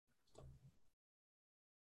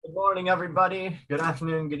Good morning, everybody. Good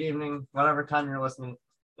afternoon, good evening, whatever time you're listening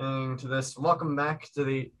to this. Welcome back to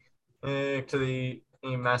the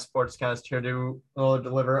Mass Sportscast here to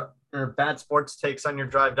deliver your bad sports takes on your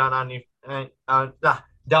drive down on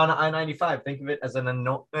down I-95. Think of it as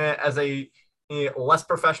a less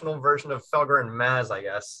professional version of Felger and Maz, I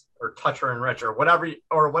guess, or Toucher and Rich, or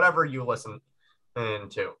whatever you listen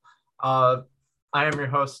to. I am your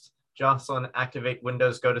host, Jocelyn. Activate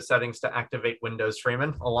Windows. Go to settings to activate Windows.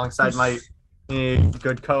 Freeman, alongside my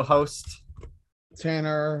good co-host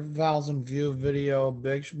Tanner, thousand view video,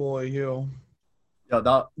 big boy Hugh. Yo,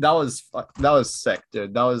 that was sick,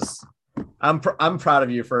 dude. I'm proud of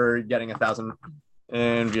you for getting 1,000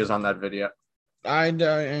 views on that video. I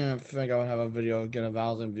didn't think I would have a video get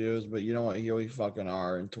 1,000 views, but you know what? Here we fucking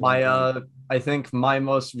are in I think my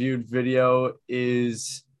most viewed video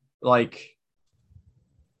is like,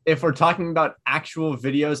 if we're talking about actual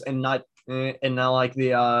videos and not like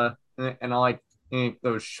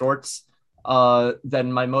those shorts,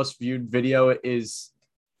 then my most viewed video is,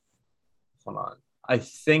 hold on, I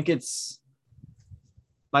think it's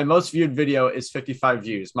my most viewed video is 55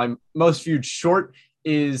 views. My most viewed short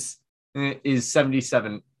is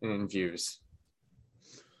 77 views.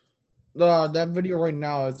 That video right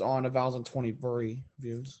now is on 1,023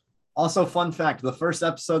 views. Also, fun fact: the first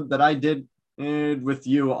episode that I did with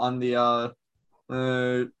you on the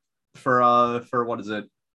for what is it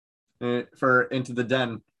for Into the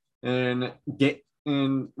Den and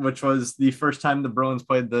which was the first time the Bruins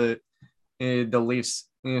played the Leafs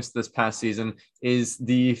this past season, is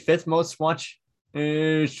the fifth most watched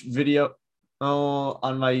video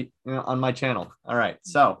on my channel. All right,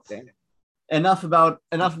 so enough about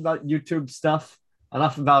YouTube stuff.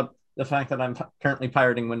 Enough about the fact that I'm currently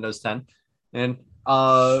pirating Windows 10, and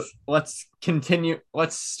let's continue.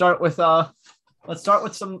 Let's start with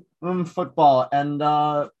some football. And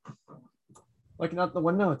looking out the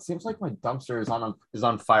window, it seems like my dumpster is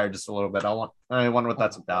on fire just a little bit. I wonder what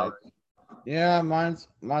that's about. Yeah, mine's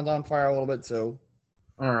on fire a little bit too.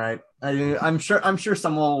 All right, I'm sure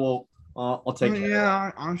someone will take care.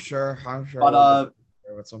 Yeah, I'm sure. But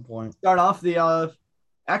at some point. Start off the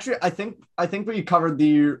actually, I think we covered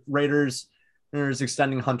the Raiders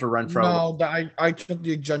extending Hunter Renfrow. No, I took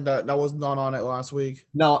the agenda. That was not on it last week.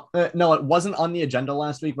 No, it wasn't on the agenda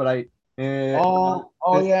last week, but yeah,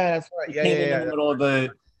 that's right. Yeah, in the middle of the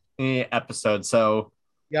episode. So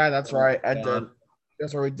yeah, that's right. I did.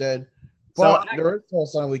 That's what we did. But there is still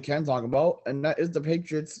something we can talk about, and that is the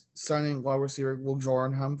Patriots signing wide receiver Will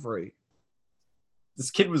Jordan Humphrey.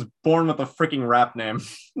 This kid was born with a freaking rap name,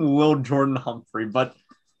 Lil Jordan Humphrey. But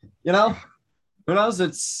who knows?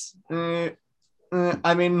 It's I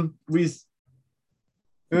mean,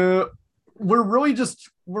 we're really just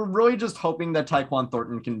hoping that Tyquan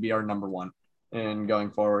Thornton can be our number one and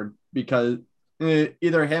going forward, because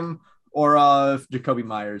either him or Jacoby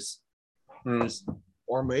Myers,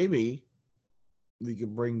 or maybe we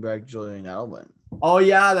could bring back Julian Edelman. Oh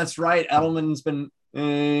yeah, that's right. Edelman's been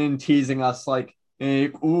teasing us like,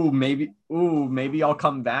 maybe I'll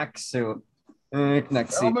come back soon.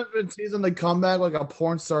 Next season. Edelman's been teasing the comeback like a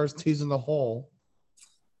porn star's teasing the hole.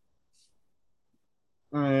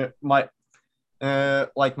 Like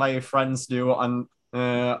my friends do on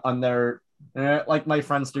their like my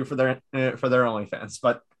friends do for their OnlyFans.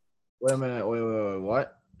 But wait a minute, wait,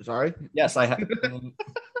 what? Sorry. Yes, I have.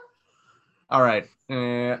 All right.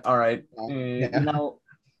 Now,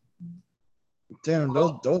 damn,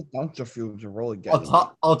 those dumpster fumes are really getting.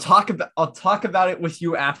 I'll talk about it with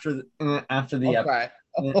you after the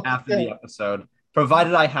episode,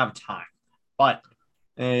 provided I have time. But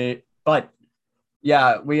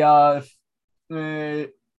yeah, we've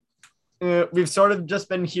sort of just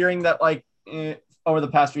been hearing that, like, over the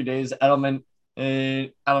past few days,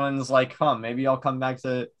 Edelman's like, maybe I'll come back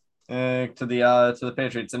to the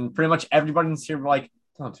Patriots, and pretty much everybody's here like,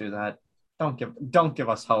 don't do that. Don't give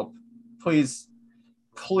us hope. Please,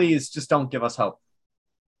 just don't give us hope.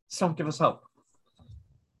 Just don't give us hope.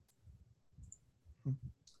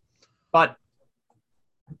 But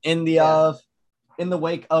in the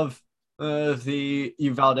wake of the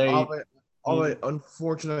Uvalde, all the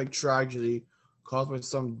unfortunate tragedy caused by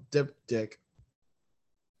some dick.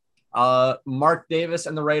 Mark Davis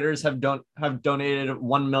and the Raiders have donated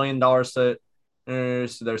 $1 million to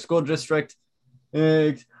their school district.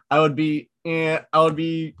 I would be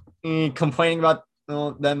complaining about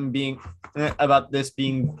them being about this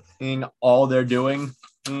being all they're doing,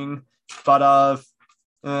 but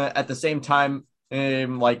at the same time,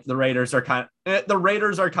 like the Raiders are kind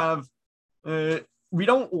of we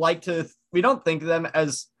don't think of them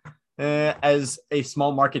as as a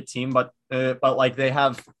small market team, but like they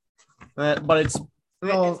have, but it's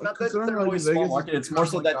not that considering they're like always small Vegas market. is It's more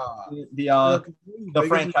so like, that considering the Vegas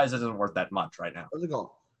franchise isn't worth that much right now. how's it going?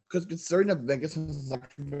 Because considering that Vegas has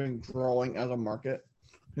actually been growing as a market,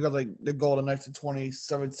 because like the Golden Knights in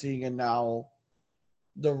 2017 and now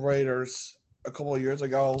the Raiders a couple of years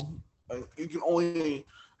ago, you can only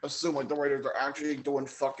assume like the Raiders are actually doing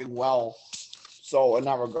fucking well. So in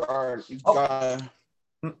that regard, you got.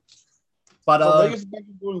 But so Vegas is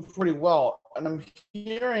actually doing pretty well, and I'm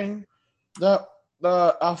hearing that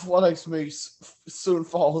the Athletics may soon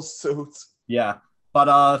follow suit. Yeah, but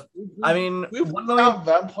I mean, we have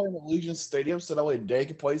them playing at Allegiant Stadium so that way they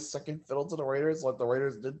can play second fiddle to the Raiders like the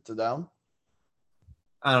Raiders did to them.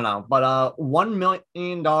 I don't know, but $1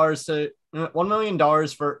 million to $1 million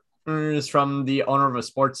for is from the owner of a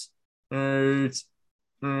sports team.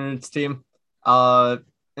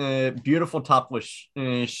 Beautiful topless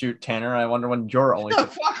shoot, Tanner. I wonder when you're only.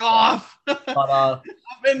 Fuck off. But I've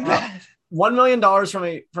been bad. $1 million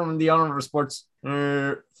from the owner of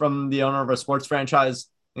a sports franchise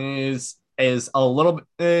is a little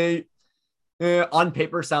bit on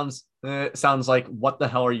paper sounds like what the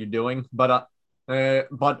hell are you doing? But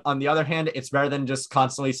on the other hand, it's better than just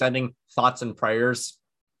constantly sending thoughts and prayers.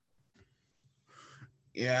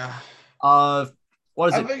 Yeah. What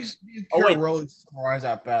is I it? think you can't really summarize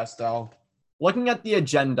that best, though. Looking at the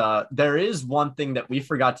agenda, there is one thing that we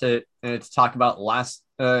forgot to talk about last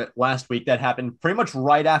week that happened pretty much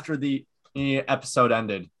right after the episode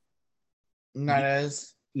ended. And that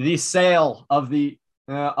is the sale of the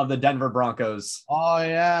Denver Broncos. Oh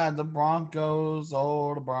yeah, the Broncos.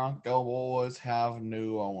 Oh, the Bronco boys have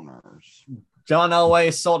new owners. John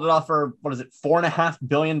Elway sold it off for what is it, $4.5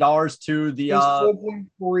 billion to the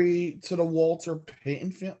 4.3 to the Walter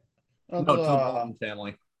Payton family. To the Walton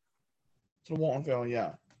family. To the Walton family,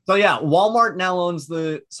 yeah. So yeah, Walmart now owns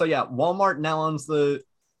the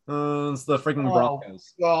freaking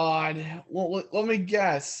Broncos. God, well, let me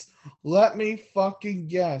guess. Let me fucking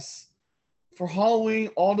guess. For Halloween,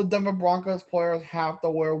 all the Denver Broncos players have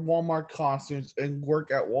to wear Walmart costumes and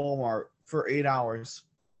work at Walmart for 8 hours.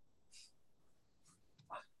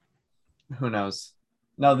 Who knows?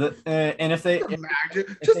 No, and if they imagine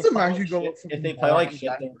go if they play like shit,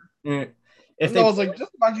 just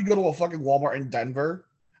imagine go to a fucking Walmart in Denver,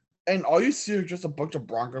 and all you see are just a bunch of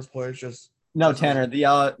Broncos players just. No, Tanner. Them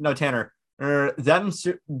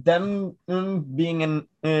being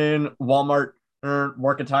in Walmart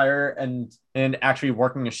work attire and actually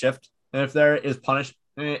working a shift. And if there is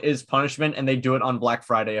punishment, and they do it on Black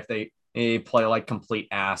Friday if they play like complete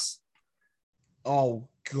ass. Oh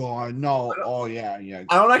God, no! Oh yeah. I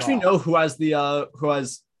don't actually know who has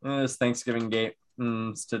Thanksgiving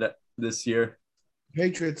games today this year.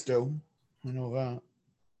 Patriots do. I know that.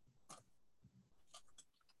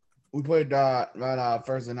 We played that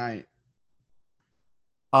Thursday night.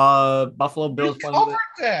 Buffalo Bills playing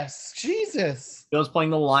this. Jesus. Bills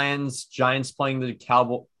playing the Lions, Giants playing the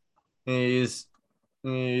Cowboys,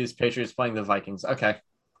 Patriots playing the Vikings. Okay.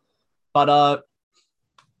 But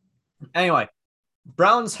anyway,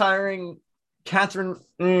 Browns hiring Catherine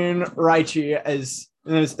Reiche as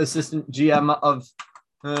assistant GM of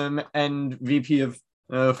and VP of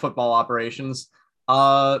football operations.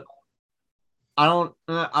 I don't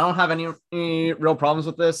have any real problems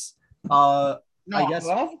with this. No, I guess.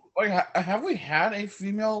 Have we had a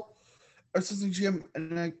female assistant GM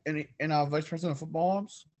and a vice president of football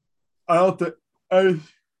ops? I don't think.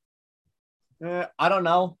 I don't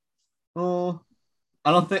know.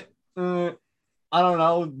 I don't think. I don't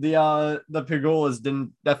know. The Pegulas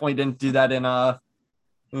definitely didn't do that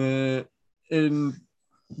in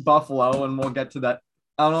Buffalo, and we'll get to that.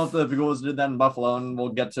 I don't know if the Pegulas did that in Buffalo, and we'll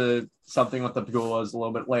get to something with the Pegulas a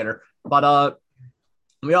little bit later. But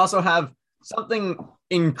we also have something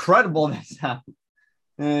incredible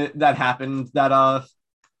that happened that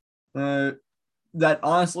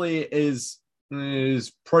honestly is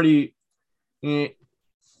pretty. I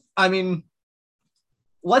mean,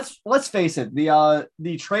 let's face it.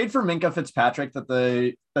 The trade for Minkah Fitzpatrick that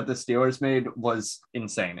the Steelers made was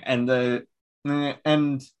insane, and the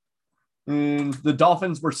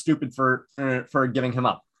Dolphins were stupid for giving him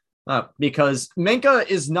up, because Minkah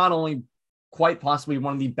is not only quite possibly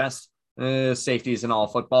one of the best safeties in all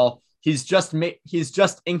of football. He's just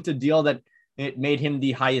inked a deal that it made him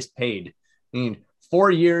the highest paid.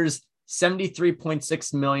 4 years,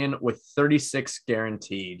 $73.6 million with 36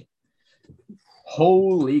 guaranteed.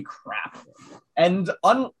 Holy crap! And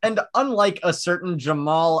unlike a certain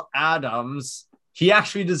Jamal Adams, he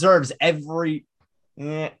actually deserves every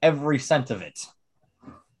cent of it.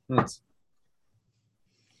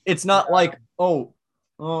 it's not like, oh,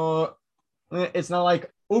 uh, it's not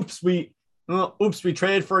like, oops, we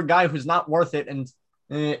traded for a guy who's not worth it, and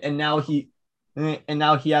now he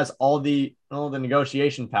has all the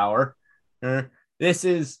negotiation power. Uh, this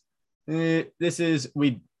is this is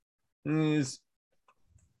we is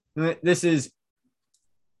this is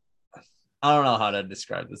I don't know how to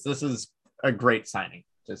describe this. This is a great signing.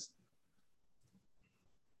 Just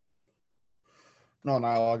No,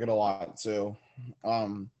 I like it a lot too.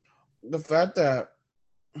 The fact that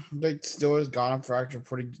they still has got him for actually a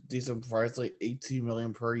pretty decent price, like 18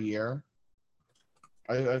 million per year.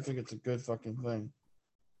 I think it's a good fucking thing.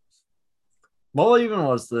 what even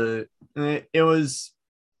was it was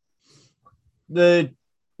the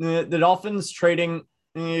Dolphins trading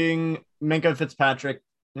Minka Fitzpatrick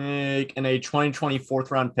in a 2020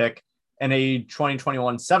 fourth round pick and a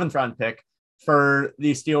 2021 seventh round pick for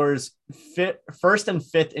the Steelers first and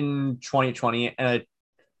fifth in 2020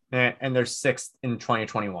 and their sixth in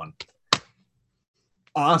 2021.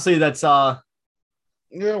 Honestly, that's yeah,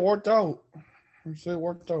 it worked out. It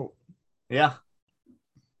worked out. Yeah,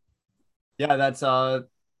 that's it.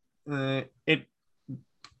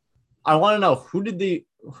 I want to know who did they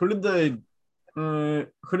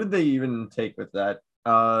even take with that?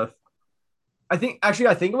 I think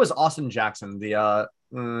it was Austin Jackson, the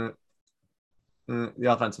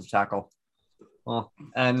offensive tackle. Well,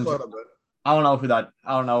 and I don't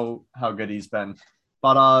know how good he's been,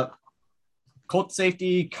 but Colts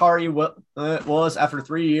safety Kari Willis, after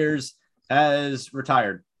 3 years, has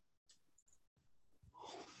retired.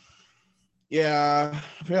 Yeah,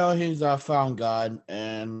 apparently he's found God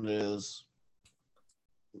and is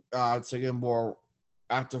taking a more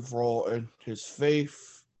active role in his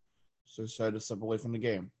faith, so decided to step away from the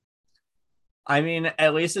game. I mean,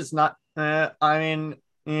 at least it's not. At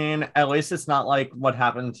least it's not like what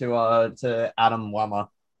happened to Adam Lemma.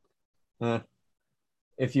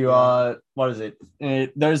 If you what is it?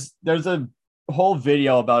 There's a whole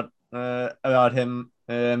video about him,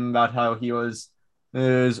 about how he was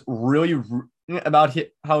really about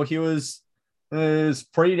how he was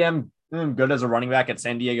pretty damn good as a running back at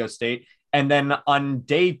San Diego State, and then on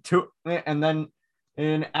day two, and then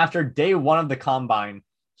after day one of the combine,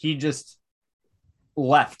 he just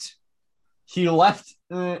left. He left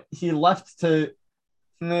to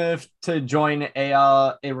join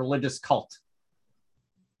a religious cult.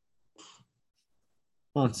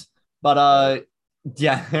 But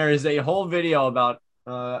yeah, there is a whole video about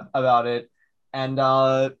it, and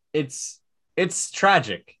it's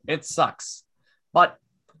tragic. It sucks, but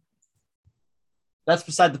that's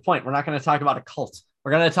beside the point. We're not going to talk about a cult.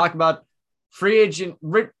 We're going to talk about free agent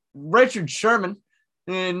Richard Sherman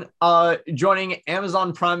in joining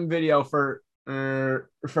Amazon Prime Video for a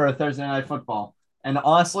Thursday Night Football. And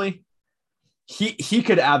honestly, he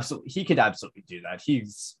could absolutely do that.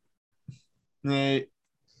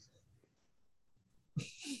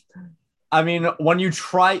 I mean, when you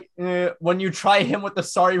try him with the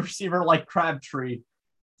sorry receiver like Crabtree,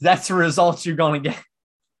 that's the results you're going to get.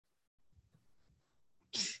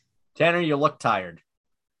 Tanner, you look tired.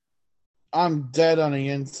 I'm dead on the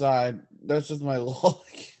inside. That's just my look.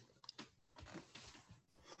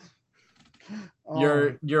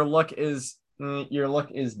 Your look is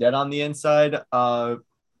dead on the inside. No,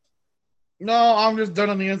 I'm just dead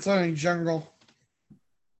on the inside in general.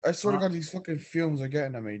 I swear to God, these fucking fumes are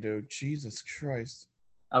getting to me, dude. Jesus Christ.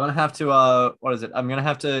 I'm gonna have to what is it? I'm gonna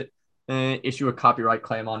have to issue a copyright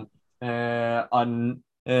claim on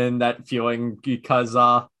that feeling because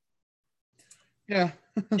yeah.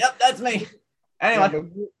 Yep, that's me. Anyway,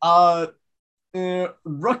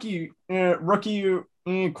 rookie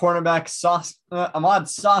cornerback Ahmad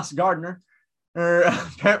Sauce Gardner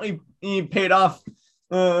apparently he paid off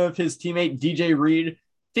his teammate DJ Reed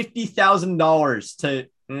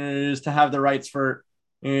 $50,000 to have the rights for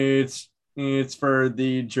it's for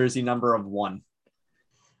the jersey number of 1.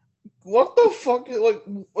 What the fuck? Like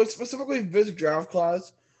specifically this draft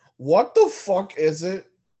class, what the fuck is it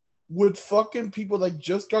with fucking people that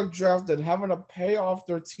just got drafted having to pay off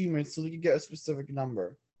their teammates so they can get a specific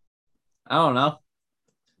number? I don't know.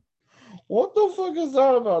 What the fuck is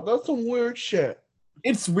that about? That's some weird shit.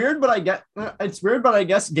 It's weird, but I guess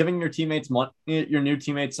giving your teammates your new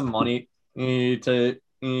teammates some money is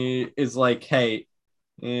like, hey,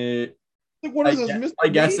 like, what is this,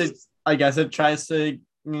 Mr. Beast? I guess it tries to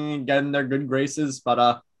get in their good graces, but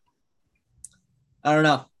I don't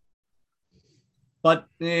know. But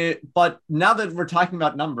now that we're talking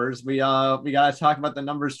about numbers, we gotta talk about the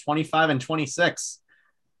numbers 25 and 26.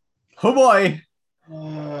 Oh boy.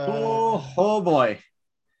 Oh boy.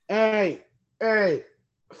 Hey.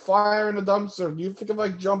 fire in the dumpster. Do you think if I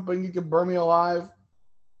jump in, you can burn me alive?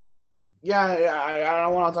 Yeah, I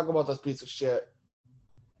don't want to talk about this piece of shit.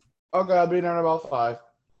 Okay, I'll be there in about 5.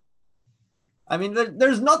 I mean,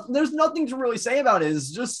 there's nothing to really say about it.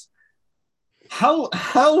 It's just how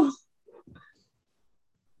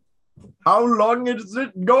long is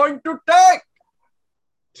it going to take?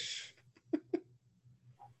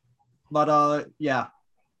 But yeah,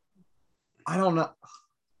 I don't know.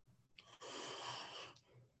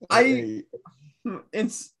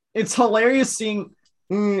 It's hilarious seeing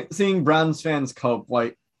Browns fans cope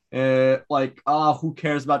like who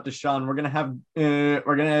cares about Deshaun? We're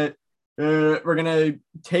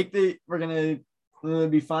gonna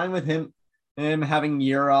be fine with him having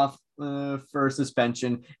year off for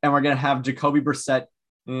suspension, and we're gonna have Jacoby Brissett.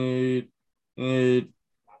 I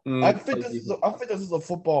think this is a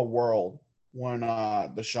football world when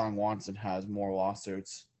Deshaun Watson has more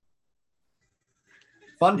lawsuits.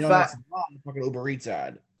 Fun fact. That's not a fucking Uber Eats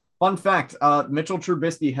ad. Fun fact. Mitchell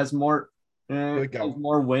Trubisky has more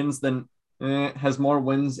wins in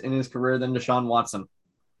his career than Deshaun Watson.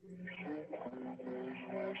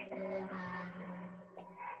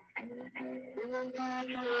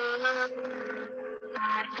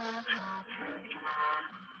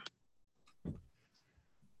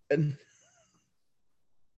 And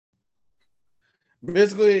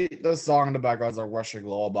basically, the song in the background is a Russian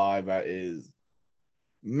lullaby that is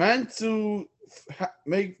meant to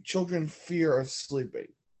make children fear of sleeping.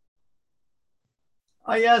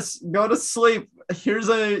 Yes, go to sleep. Here's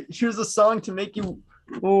a song to make you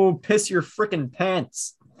piss your freaking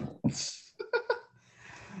pants.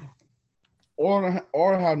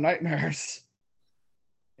 or have nightmares.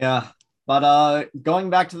 Yeah. But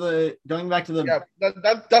going back to the that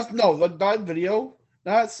video,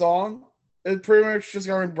 that song, it pretty much just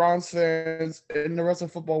got Browns fans in the rest of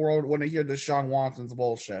the football world when they hear Deshaun Watson's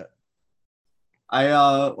bullshit.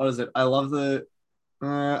 What is it? I love the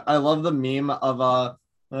meme of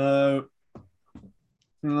the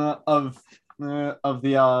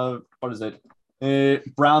what is it?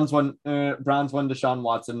 Browns when Deshaun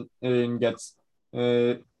Watson gets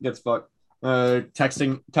fucked.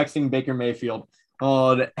 Texting Baker Mayfield.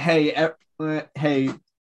 Oh, hey,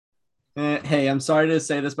 I'm sorry to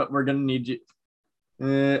say this, but we're gonna need you.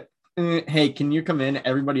 Hey, can you come in?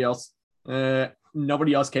 Everybody else,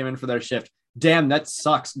 nobody else came in for their shift. Damn, that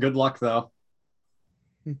sucks. Good luck though.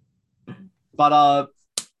 But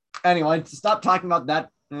anyway, to stop talking about that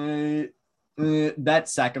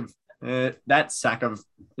sack of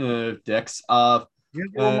dicks.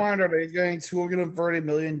 Just a reminder that he's getting $230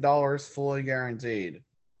 million fully guaranteed.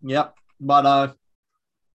 Yep. But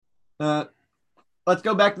let's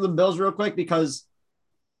go back to the Bills real quick because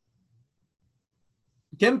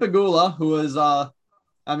Kim Pegula, who is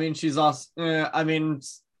she's also I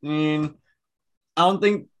don't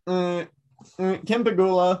think Kim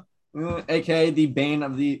Pegula, aka the bane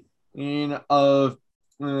of the of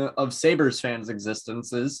Sabres fans'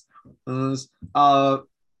 existences,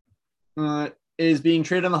 is being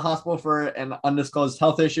treated in the hospital for an undisclosed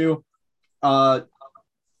health issue.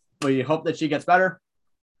 We hope that she gets better,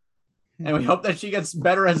 and we hope that she gets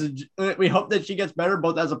better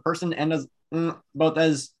both as a person and as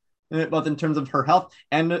both in terms of her health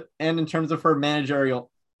and in terms of her managerial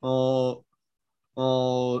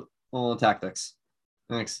tactics.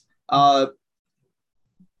 Thanks.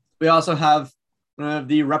 We also have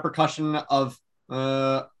the repercussions of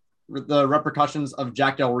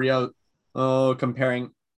Jack Del Rio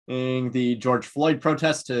comparing the George Floyd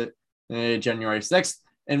protest to January 6th,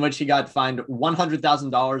 in which he got fined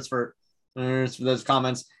 $100,000 for those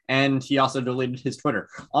comments, and he also deleted his Twitter.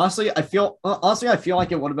 Honestly, I feel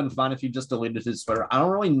like it would have been fine if he just deleted his Twitter. I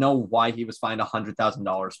don't really know why he was fined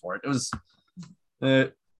 $100,000 for it. It was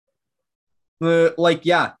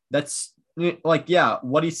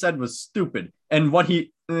what he said was stupid, and what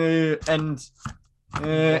he and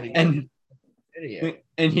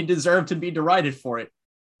he deserved to be derided for it.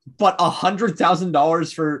 But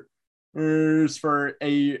 $100,000 for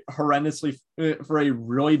a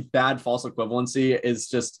really bad false equivalency is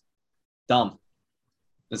just dumb.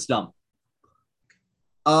 It's dumb.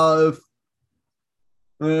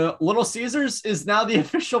 Little Caesars is now the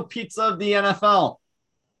official pizza of the NFL.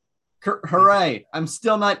 Hooray. I'm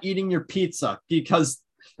still not eating your pizza because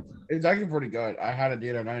it's actually pretty good. I had it the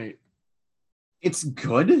other night. It's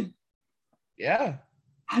good? Yeah.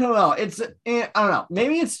 I don't know. I don't know.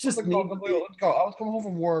 Maybe it's just let's go. I was coming home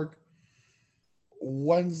from work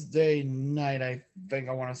Wednesday night, I think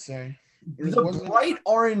I want to say. The bright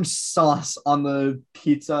orange sauce on the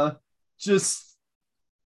pizza just...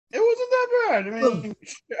 It wasn't that bad. I mean,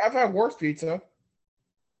 I've had worse pizza.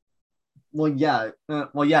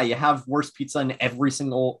 You have worse pizza in every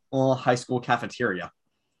single high school cafeteria.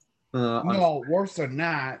 No, worse than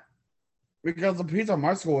that. Because the pizza in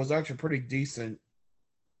my school was actually pretty decent.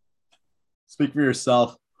 Speak for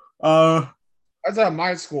yourself. That's at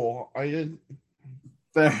my school. I did.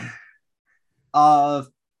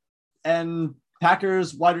 And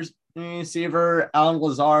Packers wide receiver Alan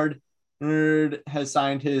Lazard has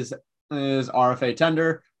signed his RFA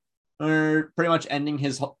tender, pretty much ending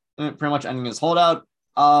his holdout.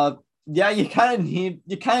 You kind of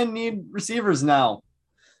need receivers now.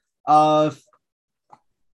 Now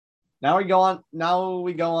we go on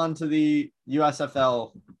to the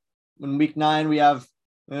USFL. In week 9, we have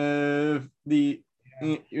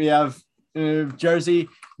Jersey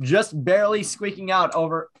just barely squeaking out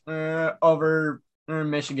over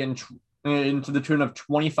Michigan into the tune of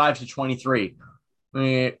 25-23,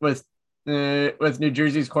 with New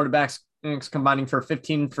Jersey's quarterbacks combining for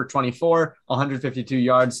 15 for 24, 152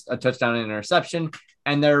 yards, a touchdown and interception,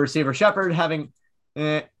 and their receiver Shepard having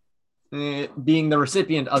being the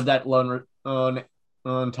recipient of that lone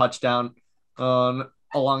touchdown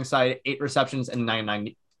alongside 8 receptions and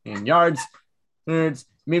 99 yards.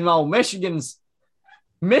 Meanwhile,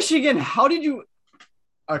 Michigan, how did you?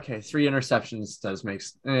 Okay, 3 interceptions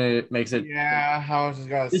makes it. Yeah, how was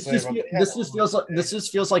I this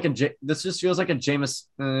just feels like a Jameis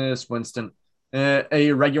Winston,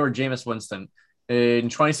 a regular Jameis Winston, in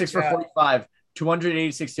 26 for 45,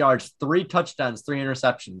 286 yards, 3 touchdowns, 3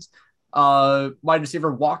 interceptions. Wide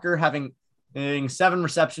receiver Walker having 7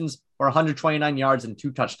 receptions for 129 yards and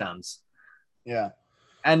 2 touchdowns. Yeah.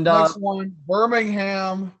 And next one,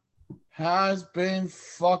 Birmingham has been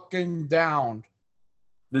fucking downed.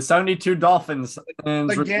 The 72 Dolphins.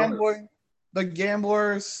 The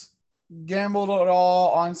gamblers gambled it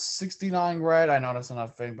all on 69 red. I know that's not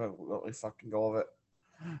a thing, but we'll fucking go with it.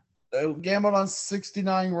 They gambled on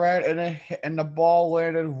 69 red, and the ball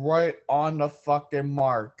landed right on the fucking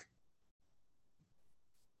mark.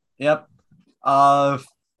 Yep.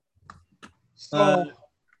 So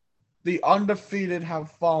the undefeated have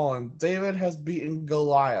fallen. David has beaten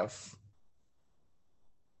Goliath.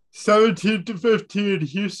 17-15.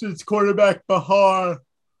 Houston's quarterback Bahar.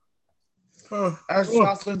 As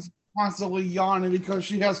Jocelyn's constantly yawning because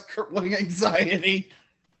she has crippling anxiety.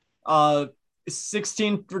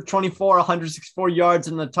 16 for 24, 164 yards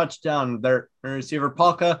and a touchdown. Their receiver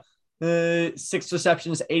Polka, 6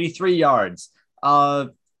 receptions, 83 yards.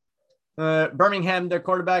 Birmingham, their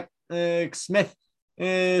quarterback Smith,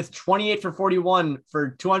 28 for 41 for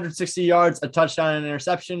 260 yards, a touchdown and an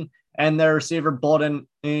interception, and their receiver Bolden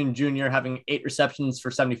Jr. having 8 receptions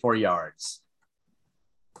for 74 yards.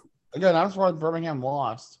 Again, that's why Birmingham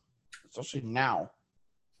lost, especially now.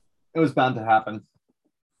 It was bound to happen.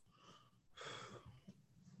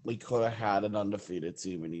 We could have had an undefeated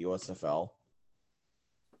team in the USFL.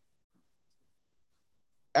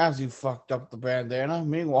 As you fucked up the bandana.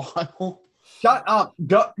 Meanwhile, shut up.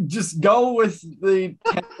 Just go with the.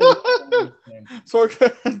 So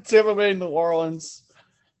Tampa Bay, New Orleans.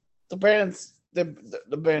 The Bandits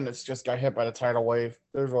just got hit by the tidal wave.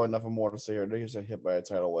 There's really nothing more to say here. They just got hit by a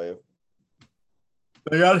tidal wave.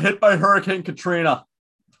 They got hit by Hurricane Katrina.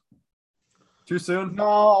 Too soon? No,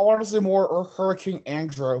 I want to see more Hurricane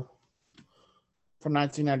Andrew from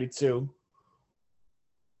 1992.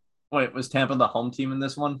 Wait, was Tampa the home team in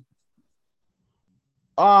this one?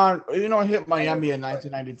 It hit Miami in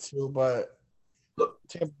 1992, but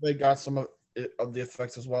Tampa Bay got some of the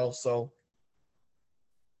effects as well. So.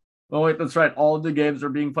 Oh wait, that's right. All of the games are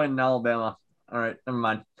being played in Alabama. All right, never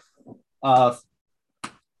mind.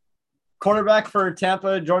 Quarterback for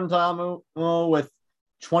Tampa, Jordan Ta'amu, with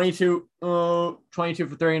 22 for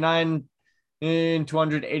 39 and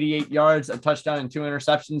 288 yards, a touchdown and 2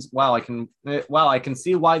 interceptions. Wow, I can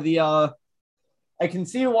see why the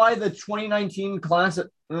 2019 class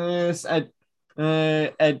at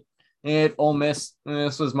Ole Miss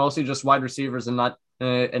this was mostly just wide receivers and not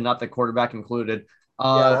the quarterback included.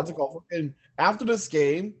 That's a goal. And after this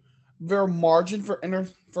game, their margin for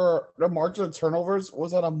the margin of turnovers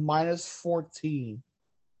was at a -14.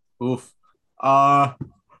 Oof.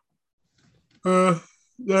 The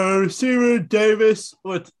receiver Davis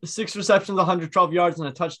with 6 receptions, 112 yards and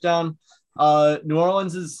a touchdown. New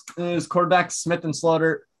Orleans is quarterback Smith and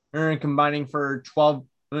Slaughter combining for 12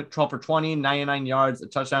 for 20, 99 yards, a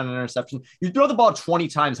touchdown and interception. You throw the ball 20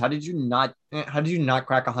 times. How did you not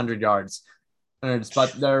crack 100 yards?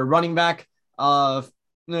 But their running back,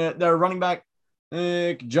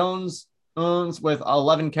 Jones with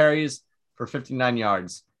 11 carries for 59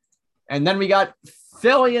 yards. And then we got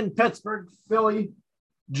Philly and Pittsburgh. Philly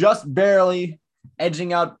just barely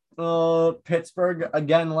edging out Pittsburgh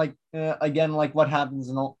again like what happens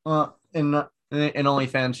in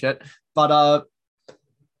OnlyFans shit. But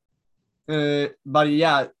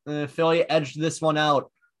yeah, Philly edged this one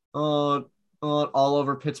out all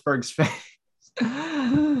over Pittsburgh's face.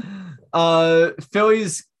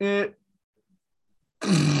 Philly's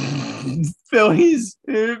Philly's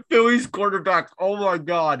quarterback. Oh my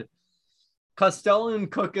god. Costello and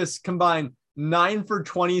Cookus combined 9 for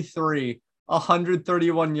 23,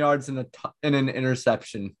 131 yards in an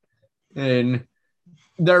interception. And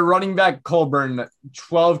their running back Colburn,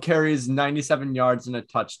 12 carries, 97 yards and a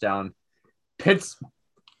touchdown. Pittsburgh's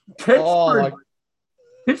 4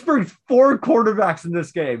 quarterbacks in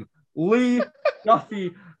this game. Lee,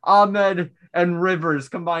 Duffy, Ahmed, and Rivers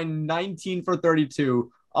combined 19 for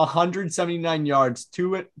 32, 179 yards,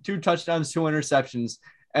 two touchdowns, 2 interceptions,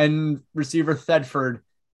 and receiver Thedford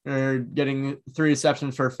getting 3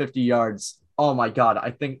 receptions for 50 yards. Oh my god,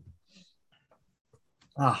 I think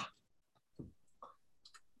the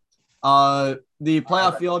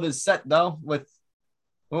playoff field is set though with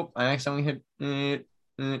I accidentally hit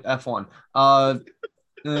F1.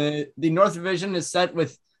 The North Division is set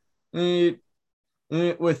with number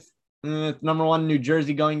 1 New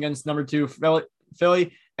Jersey going against number 2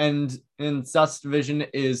 Philly, and in South Division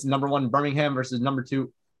is number 1 Birmingham versus number 2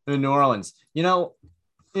 New Orleans. A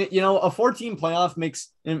 14 playoff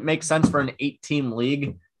makes sense for an 8-team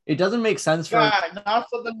league. It doesn't make sense for not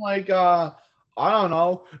something like I don't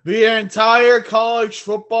know, the entire college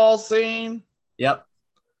football scene. Yep.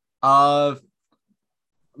 But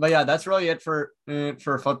yeah, that's really it for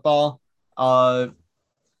football. Now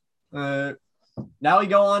we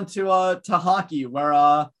go on to hockey,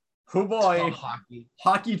 where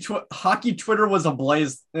hockey Twitter was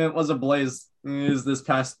ablaze. It was ablaze this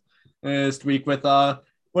past week with they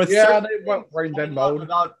went right in mode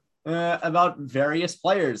about various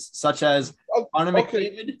players such as Connor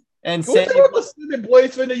McDavid and Sammy. The stupid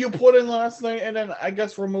Blaze thing that you put in last night and then I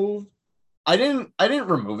guess removed. I didn't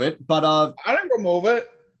remove it, but I didn't remove it.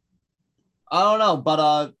 I don't know,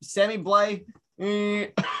 but Sammy Blais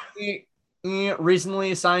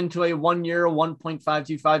recently signed to a 1-year,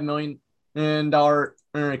 $1.525 million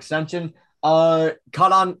extension.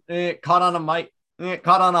 Caught on a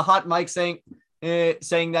hot mic saying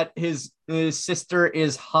that his sister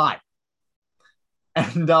is hot,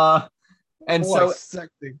 and so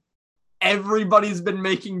sexy. Everybody's been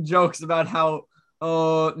making jokes about how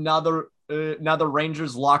now the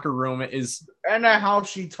Rangers locker room is, and how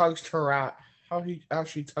she touched her ass, how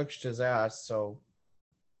she touched his ass. So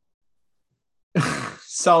we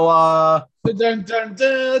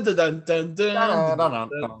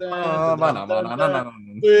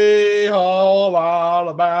all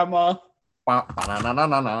Alabama.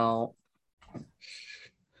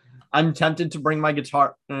 I'm tempted to bring my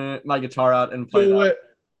guitar out and play that.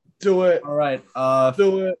 Do it. All right.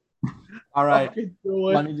 Do it. All right. Okay, do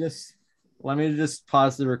it. Let me just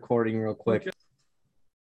pause the recording real quick. Okay.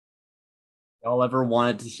 Y'all ever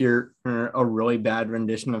wanted to hear a really bad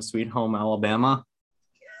rendition of Sweet Home Alabama?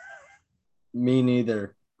 Me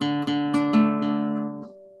neither.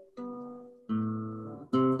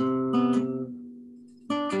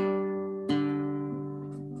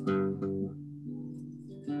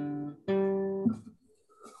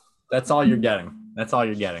 That's all you're getting. That's all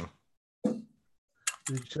you're getting.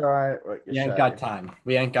 You try. We ain't got time.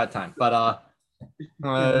 But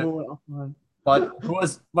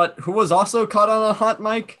who was also caught on a hot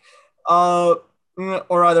mic, or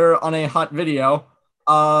rather on a hot video,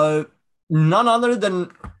 none other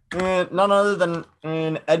than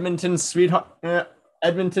Edmonton's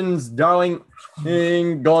Edmonton's darling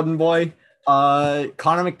golden boy,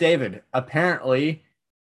 Connor McDavid. Apparently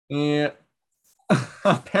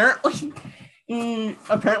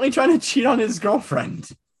trying to cheat on his girlfriend.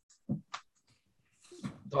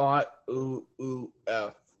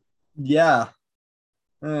 .oof. Yeah.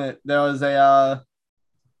 There was a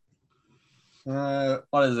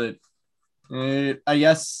what is it? I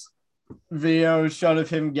guess video showed of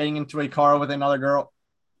him getting into a car with another girl,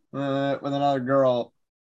 and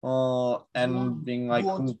being like,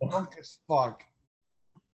 drunk as fuck.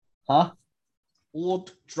 Huh?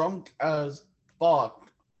 Looked drunk as fuck.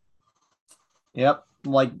 Yep,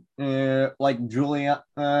 like Julia.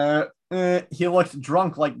 He looked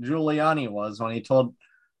drunk like Giuliani was when he told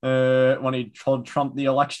Trump the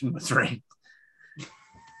election was rigged.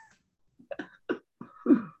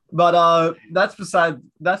 But that's beside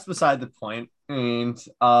the point. And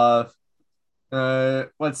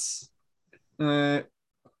let's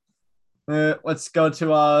go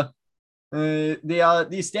to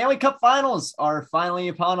the Stanley Cup Finals are finally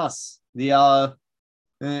upon us. The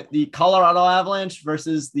the Colorado Avalanche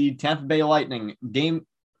versus the Tampa Bay Lightning. Game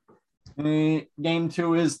 2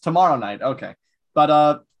 is tomorrow night. Okay,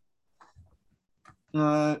 but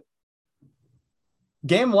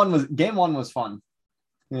game one was fun.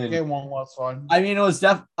 Game 1 was fun. I mean, it was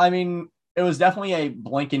definitely a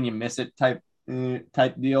blink and you miss it type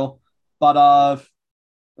deal. But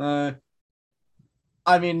it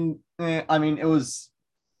was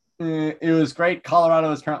great.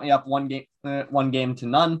 Colorado is currently up one game to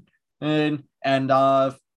none, and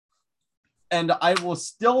I will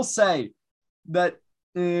still say that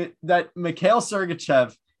Mikhail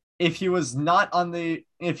Sergachev, if he was not on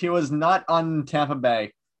Tampa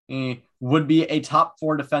Bay, would be a top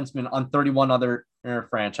 4 defenseman on 31 other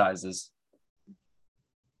franchises.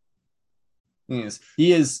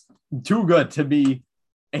 He is too good to be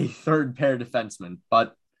a third pair defenseman,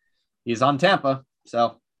 but he's on Tampa,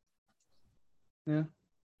 so yeah.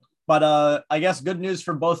 But I guess good news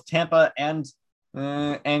for both Tampa and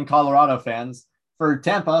Colorado fans. For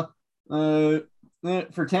Tampa, Braden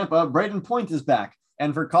Point is back,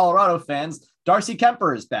 and for Colorado fans, Darcy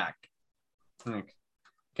Kemper is back.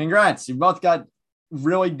 Congrats, you both got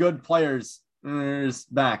really good players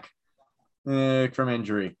back from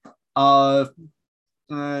injury.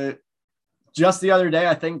 Just the other day,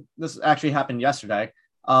 I think this actually happened yesterday.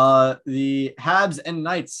 The Habs and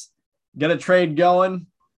Knights get a trade going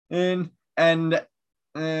in, and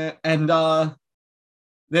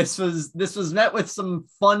this was met with some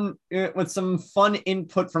fun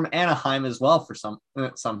input from Anaheim as well for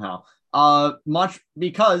somehow. Much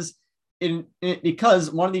because one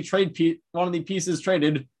of the pieces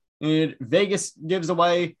traded, Vegas gives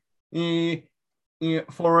away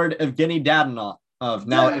forward Evgeny Dadonov. If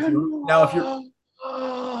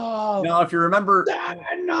you remember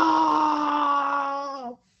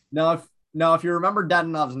if you remember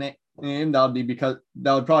Dadonov's name,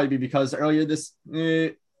 that would probably be because earlier this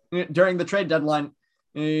during the trade deadline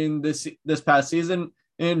in this past season,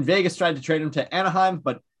 in Vegas tried to trade him to Anaheim,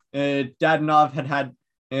 but Dadonov had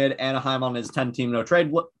Anaheim on his 10-team no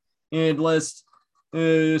trade list.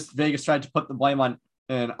 Vegas tried to put the blame on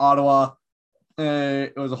Ottawa.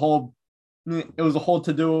 It was a whole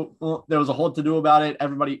to do. There was a whole to do about it.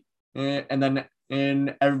 Everybody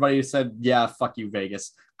everybody said, "Yeah, fuck you,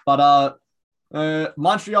 Vegas." But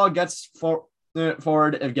Montreal gets forward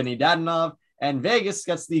Evgeny Dadonov, and Vegas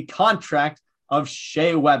gets the contract of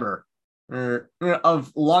Shea Weber,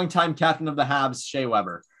 of longtime captain of the Habs, Shea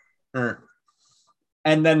Weber.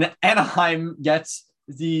 And then Anaheim gets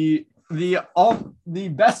the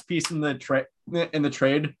best piece in the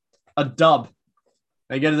trade, a dub.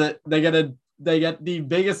 They get the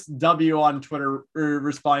biggest W on Twitter,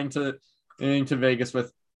 responding to Vegas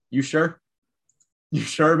with, "You sure? You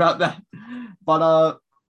sure about that?" But I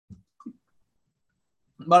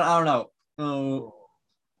don't know.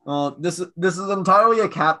 This is entirely a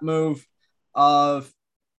cap move. Of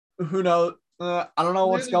who knows? I don't know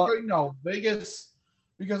what's going. No, Vegas,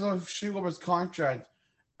 because of Shea Weber's contract,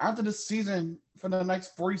 after the season, for the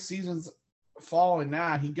next 3 seasons following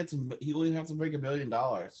that, he only has to make $1 million.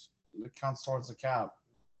 It counts towards the cap.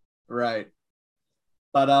 Right.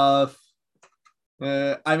 But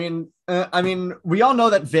I mean, we all know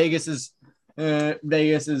that Vegas is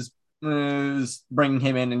bringing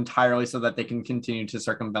him in entirely so that they can continue to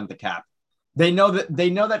circumvent the cap. They know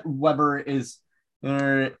that Weber is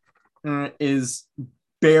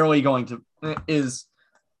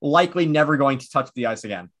likely never going to touch the ice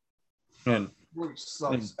again. And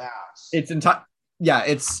sucks ass. It's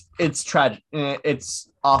tragic. It's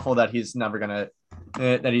awful that he's never gonna do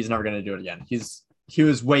it again. He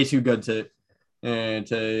was way too good to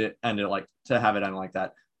end it to have it end like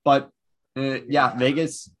that. But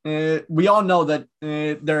Vegas. We all know that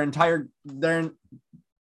their entire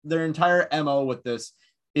MO with this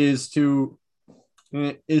is to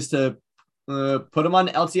put him on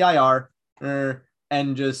LTIR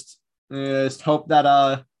and just hope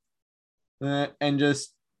that we're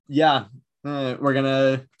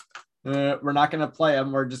not gonna play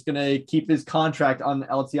him. We're just gonna keep his contract on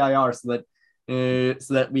LTIR so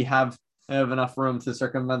that we have enough room to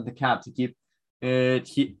circumvent the cap to keep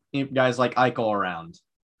guys like Eichel around.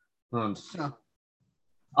 But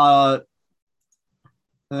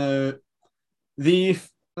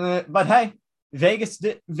hey, Vegas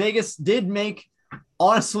did make,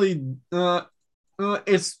 honestly,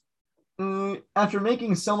 it's after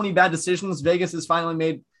making so many bad decisions, Vegas has finally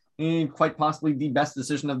made quite possibly the best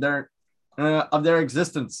decision of their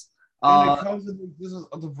existence. And it comes to the business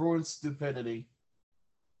of the Bruins' stupidity.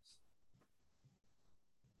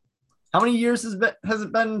 How many years has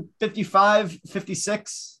it been? 55,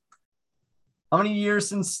 56? How many years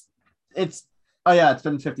since it's? Oh yeah, it's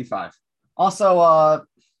been 55. Also,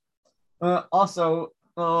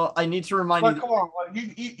 I need to remind But you. come on,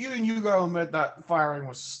 like, you gotta admit that firing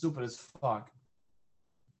was stupid as fuck.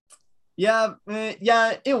 Yeah,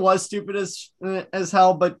 yeah, it was stupid as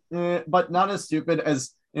hell, but not as stupid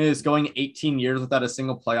as is going 18 years without a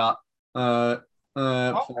single playoff. Uh,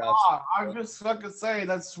 Oh, Playoffs. I'm just fucking saying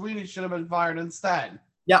that Sweeney should have been fired instead.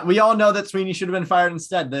 Yeah, we all know that Sweeney should have been fired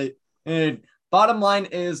instead. The bottom line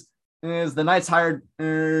is the Knights hired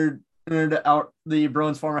out the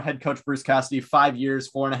Bruins former head coach Bruce Cassidy, 5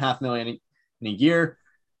 years, $4.5 million in a year.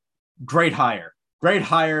 Great hire, great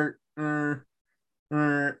hire. Yeah,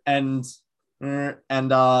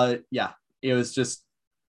 it was just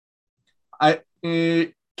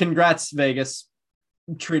congrats Vegas,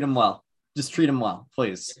 treat him well, just treat him well,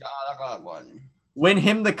 please. I got one. Win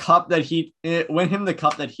him the cup that he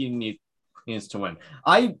needs to win.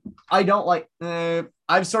 I don't like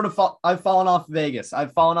I've fallen off Vegas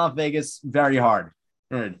very hard.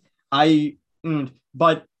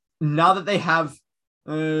 But now that they have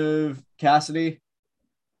Cassidy,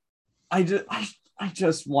 I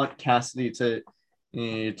just want Cassidy to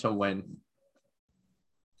win.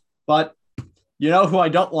 But you know who I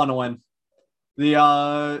don't want to win?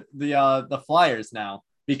 The Flyers now,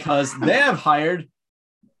 because they have hired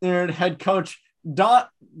their head coach John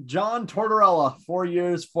Tortorella, 4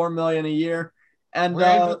 years, $4 million a year, and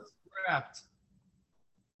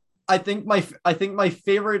I think my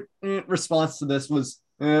favorite response to this was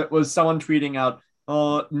someone tweeting out,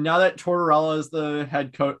 now that Tortorella is the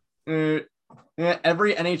head coach,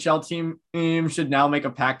 every NHL team should now make a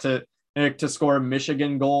pact to score a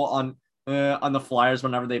Michigan goal on the Flyers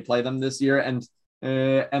whenever they play them this year, and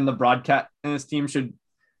the broadcast team should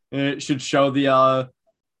show the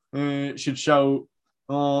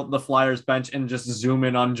Flyers bench and just zoom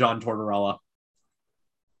in on John Tortorella.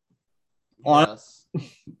 Yes.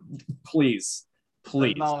 Please.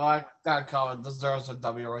 No, that comment deserves a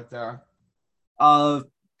W right there.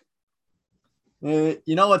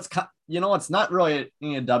 You know what's not really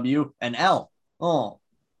a W, an L.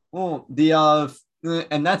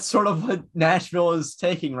 And that's sort of what Nashville is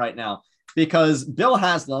taking right now, because Bill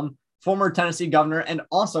Haslam, former Tennessee governor, and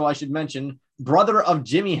also I should mention brother of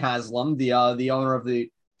Jimmy Haslam, the owner of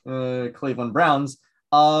the Cleveland Browns.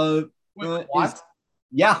 Wait, what?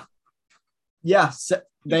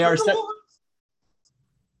 They are set.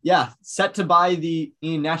 Yeah, set to buy the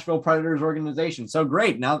Nashville Predators organization. So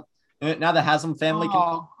great. Now the Haslam family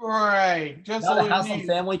can. Great! Just now the Haslam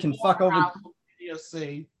family can fuck over.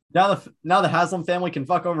 Now the Haslam family can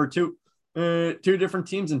fuck over two different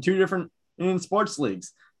teams and two different sports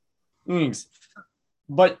leagues.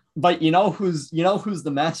 But you know who's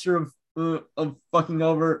the master of fucking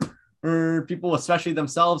over people, especially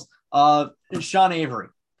themselves? Sean Avery,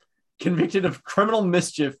 convicted of criminal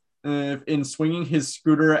mischief in swinging his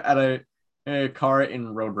scooter at a car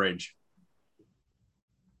in road rage.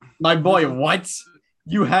 My boy, what?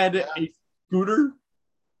 You had a scooter?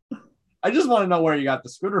 I just want to know where you got the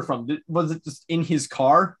scooter from. Was it just in his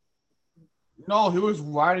car? No, he was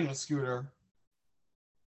riding a scooter.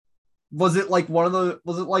 Was it like one of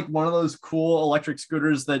those cool electric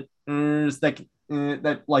scooters that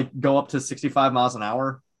like go up to 65 miles an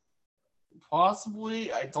hour?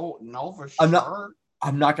 Possibly, I don't know for sure.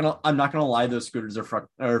 I'm not gonna lie. Those scooters are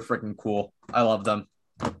freaking cool. I love them.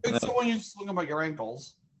 Except when you swing them at your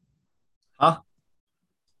ankles. Huh?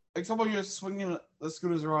 Except when you're swinging the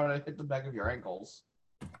scooters around and hit the back of your ankles.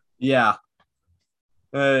 Yeah.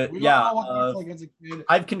 Like as a kid.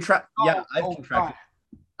 I've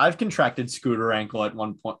contracted scooter ankle at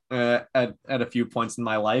one point at a few points in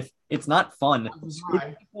my life. It's not fun. Scooter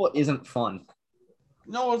ankle isn't fun.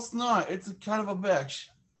 No, it's not. It's kind of a bitch.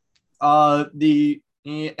 The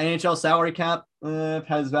NHL salary cap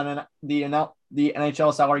has been the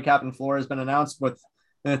NHL salary cap in Florida has been announced, with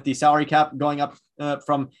the salary cap going up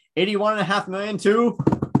from $81.5 million to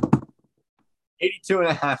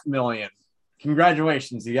 $82.5 million.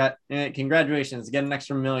 Congratulations, you got congratulations. Get an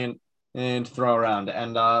extra $1 million to throw around,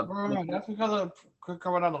 and that's because of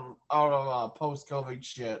coming out of post-COVID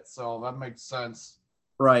shit. So that makes sense,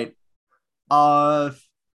 right?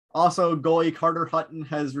 Also, goalie Carter Hutton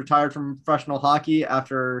has retired from professional hockey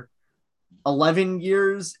after 11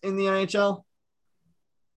 years in the NHL.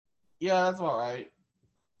 Yeah, that's all right.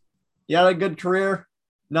 He had a good career,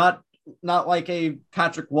 not like a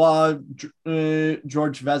Patrick Waugh,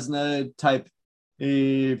 George Vezina type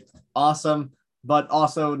awesome, but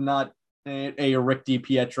also not a Rick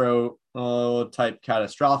DiPietro type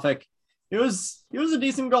catastrophic. He was a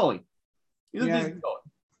decent goalie. He was a decent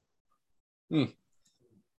goalie.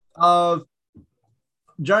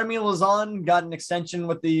 Jeremy Lazon got an extension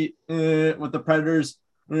with the Predators.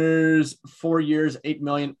 There's 4 years, $8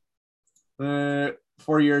 million. 4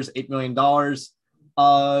 years, $8 million.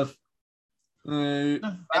 Of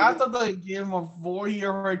After they gave him a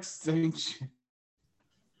 4-year extension.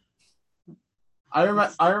 I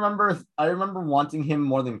remember wanting him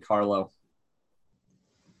more than Carlo.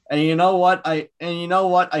 And you know what? I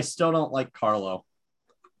still don't like Carlo.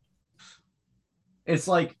 It's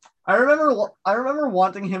like I remember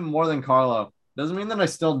wanting him more than Carlo. Doesn't mean that I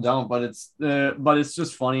still don't, but it's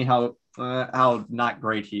just funny how not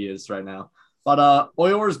great he is right now. But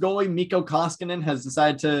Oilers goalie Mikko Koskinen has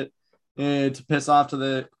decided to piss off to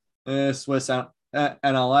the Swiss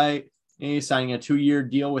NLA. He's signing a 2-year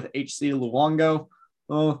deal with HC Luongo.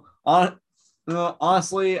 Honestly,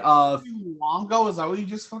 Luongo, is that what you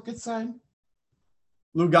just fucking said?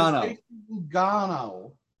 Lugano.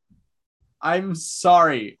 Lugano. I'm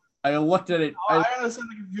sorry. I looked at it. I understand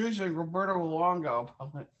the confusion. Roberto Luongo.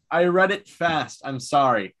 I read it fast. I'm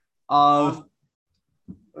sorry. The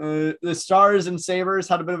Stars and Sabres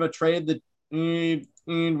had a bit of a trade that,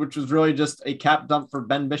 which was really just a cap dump for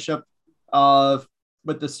Ben Bishop.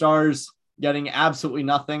 With the Stars getting absolutely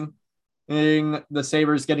nothing. The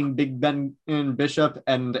Sabres getting Big Ben Bishop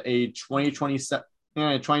and a 2022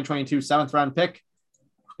 7th round pick.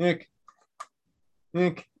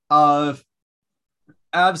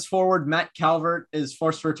 Avs forward Matt Calvert is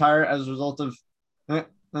forced to retire as a result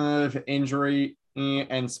of injury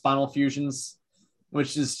and spinal fusions,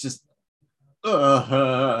 which is just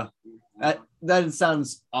that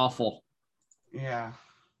sounds awful. Yeah.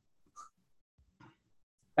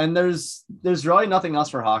 And there's really nothing else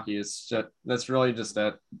for hockey. That's really just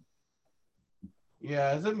it.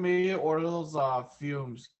 Yeah, is it me or those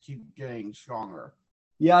fumes keep getting stronger?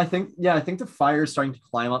 Yeah, I think the fire is starting to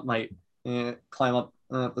climb up the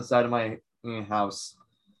side of my house.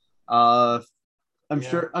 I'm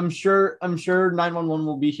sure 911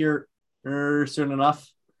 will be here soon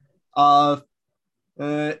enough.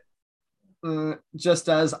 Just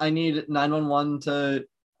as I need 911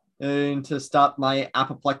 to stop my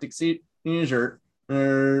apoplectic seizure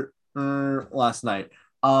last night.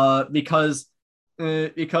 Because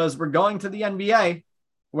we're going to the NBA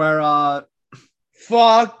where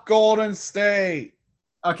fuck Golden State.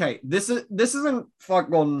 Okay, this isn't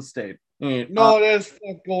fuck Golden State. No, it is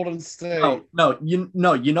fuck Golden State. No, you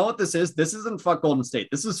know what this is? This isn't fuck Golden State.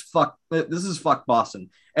 This is fuck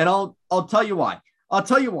Boston. And I'll tell you why.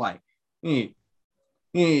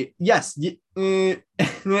 Yes, and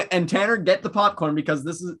Tanner, get the popcorn because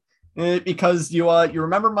this is because you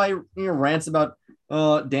remember my rants about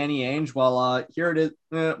Danny Ainge. Well, here it is.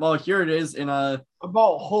 Here it is in a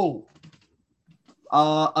about who?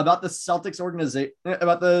 About the Celtics organization,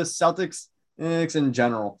 about the Celtics in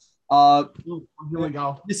general. Here we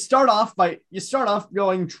go. You start off going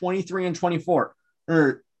 23-24,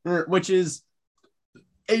 which is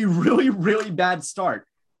a really, really bad start.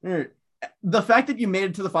 The fact that you made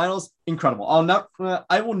it to the finals, incredible.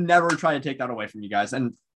 I will never try to take that away from you guys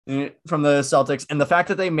and from the Celtics. And the fact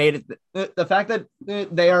that they made it, the fact that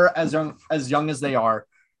they are as young as they are,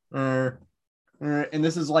 and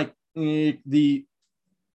this is like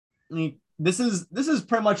this is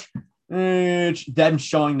pretty much them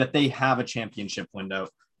showing that they have a championship window.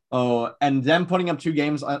 Oh, and them putting up 2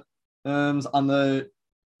 games on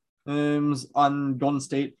Golden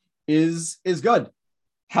State is good.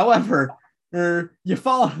 However, you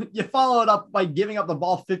follow it up by giving up the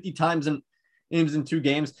ball 50 times in 2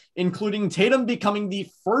 games, including Tatum becoming the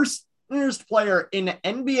first player in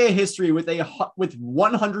NBA history with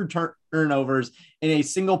 100 turnovers in a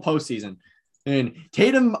single postseason. And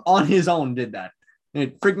Tatum on his own did that.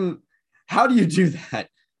 How do you do that?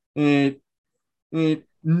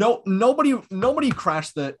 Nobody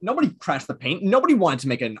crashed the paint. Nobody wanted to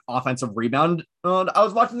make an offensive rebound. I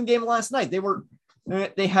was watching the game last night.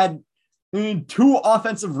 They had 2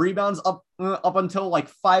 offensive rebounds up until like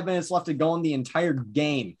 5 minutes left to go in the entire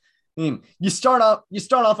game. You start off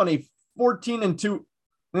on a 14-2.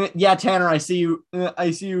 Yeah, Tanner, I see you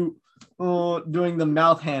doing the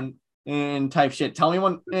mouth hand and type shit. Tell me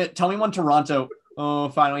when Toronto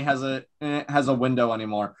finally has a window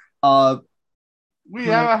anymore. We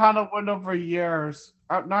haven't had a window for years.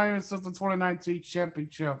 Not even since the 2019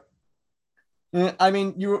 championship.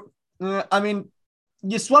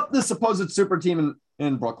 You swept the supposed super team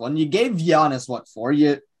in Brooklyn. You gave Giannis what for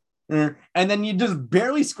you, and then you just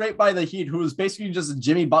barely scraped by the Heat, who was basically just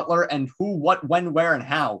Jimmy Butler and who, what, when, where, and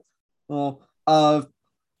how.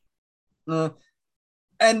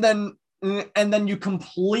 And then you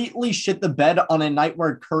completely shit the bed on a night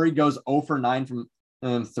where Curry goes 0 for 9 from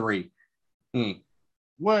 3.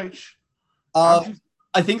 which Uh, I'm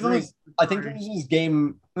I think great. I think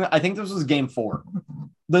this was game 4.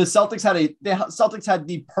 The Celtics had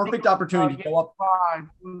the perfect opportunity to go up.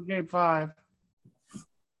 Game 5.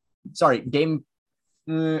 Sorry, game.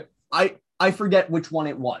 I forget which one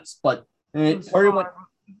it was, but everyone.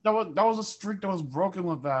 That was a streak that was broken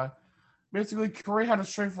with that. Basically, Curry had a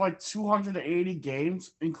streak for like 280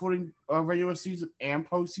 games, including regular season and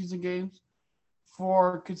postseason games,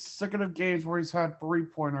 for consecutive games where he's had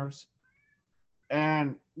 3-pointers.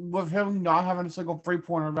 And with him not having a single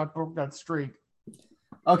 3-pointer, that broke that streak.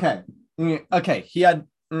 Okay. Okay. He had.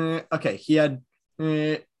 Okay. He had.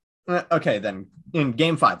 Okay. Then in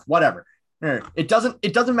game 5, whatever. It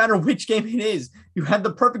doesn't matter which game it is. You had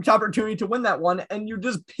the perfect opportunity to win that one, and you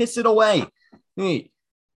just piss it away. Tatum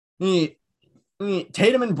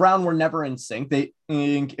and Brown were never in sync. It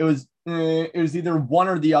was either one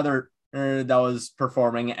or the other that was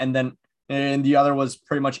performing, and the other was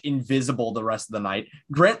pretty much invisible the rest of the night.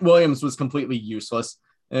 Grant Williams was completely useless.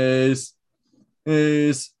 It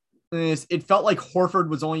felt like Horford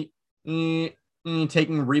was only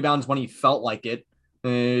taking rebounds when he felt like it.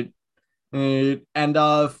 And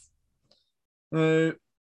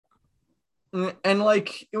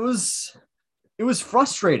like it was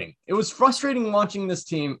frustrating. It was frustrating watching this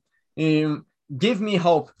team give me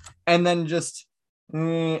hope and then just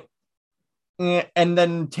and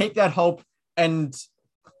then take that hope and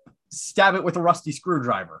stab it with a rusty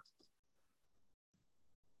screwdriver.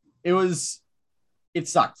 It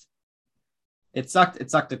sucked. It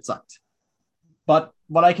sucked. But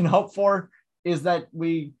what I can hope for is that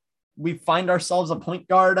we find ourselves a point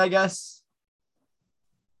guard, I guess.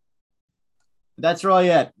 That's really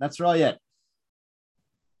it. Oh,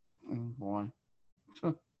 boy.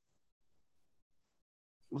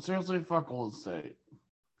 Well, seriously, fuck Golden State.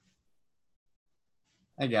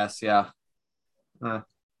 I guess, yeah.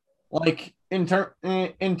 Like in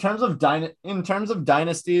terms of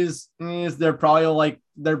dynasties, they're probably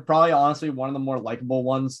honestly one of the more likable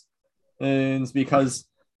ones, and because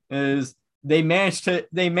they managed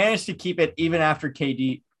to keep it even after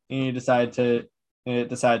KD decided to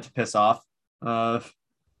piss off. Honestly,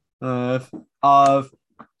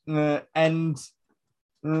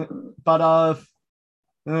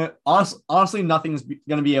 nothing's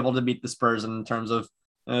going to be able to beat the Spurs in terms of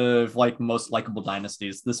like most likable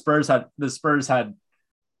dynasties. The Spurs had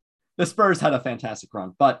a fantastic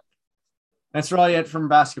run, but that's really it from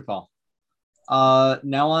basketball.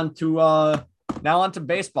 Now on to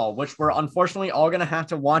baseball, which we're unfortunately all going to have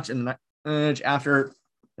to watch after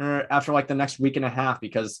like the next week and a half,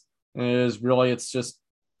 because it's just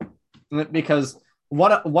because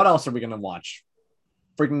what else are we going to watch?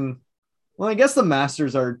 Freaking, well, I guess the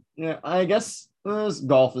Masters are. Yeah, I guess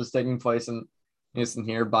golf is taking place in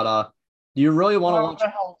here, but do you really want to watch? What the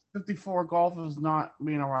hell? 54 golf is not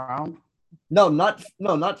being around. No, not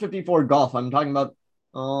 54 golf. I'm talking about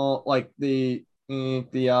like the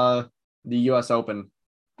U.S. Open.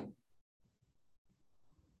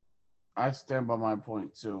 I stand by my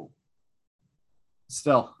point too.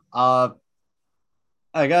 Still, I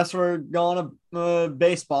guess we're going to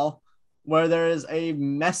baseball, where there is a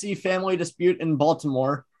messy family dispute in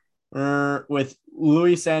Baltimore with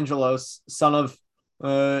Luis Angelos, son of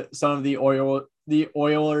the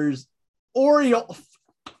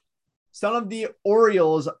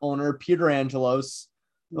Orioles owner Peter Angelos,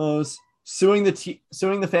 was suing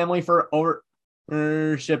the family for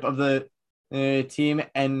ownership of the team,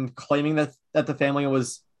 and claiming that the family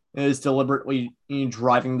is deliberately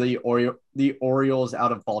driving the Orioles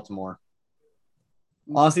out of Baltimore.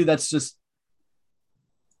 Honestly, that's just.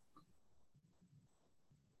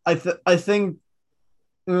 I think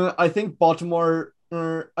Baltimore.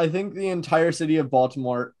 I think the entire city of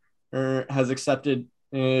Baltimore has accepted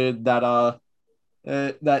that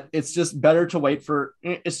it's just better to wait for.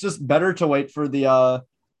 It's just better to wait for the.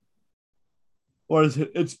 What is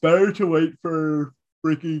it? It's better to wait for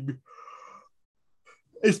freaking.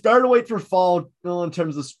 It's better to wait for fall in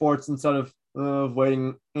terms of sports instead of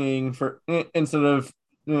waiting for instead of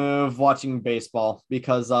watching baseball,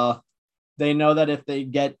 because they know that if they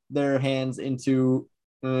get their hands into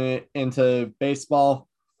baseball,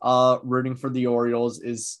 rooting for the Orioles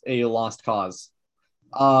is a lost cause.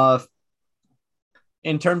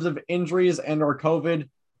 In terms of injuries and or COVID,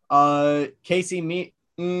 Casey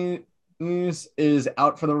Means is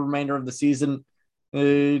out for the remainder of the season,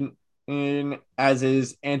 as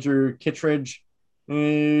is Andrew Kittredge,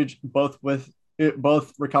 both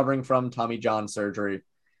recovering from Tommy John surgery.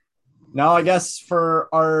 Now, I guess for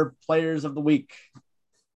our players of the week,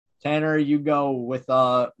 Tanner, you go with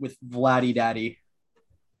Vladdy Daddy.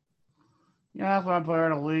 Yeah, that's why I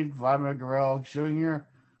player in the league. Vladimir Guerrero Jr.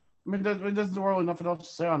 I mean, there's really nothing else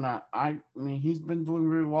to say on that. I mean, he's been doing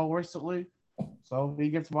really well recently, so he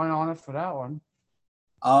gets my honor for that one.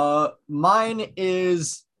 Mine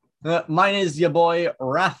is your boy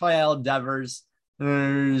Rafael Devers.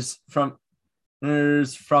 There's from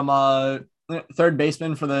third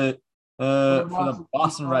baseman for the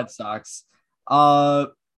Boston Red Sox.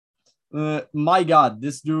 My God,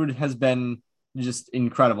 this dude has been just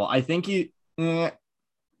incredible. I think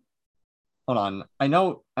hold on. I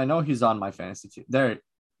know he's on my fantasy team. There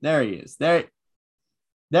he is.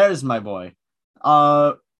 There's my boy.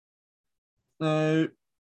 Uh, uh,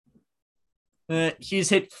 he's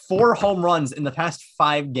hit 4 home runs in the past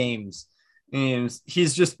 5 games, and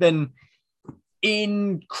he's just been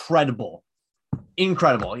incredible.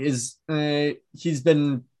 Incredible. He's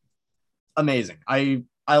been amazing. I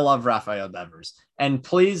love Rafael Devers, and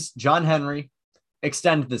please, John Henry,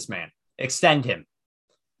 extend this man. Extend him.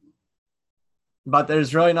 But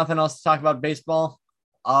there's really nothing else to talk about baseball.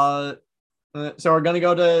 So we're gonna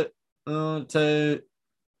go to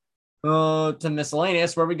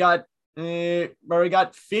miscellaneous where we got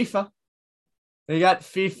FIFA. We got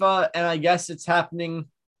FIFA, and I guess it's happening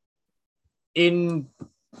in.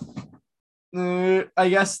 I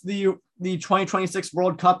guess the 2026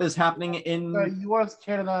 World Cup is happening in The U.S.,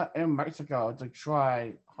 Canada, and Mexico to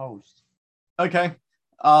try host. Okay.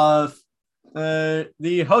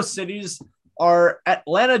 The host cities are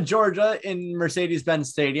Atlanta, Georgia, in Mercedes-Benz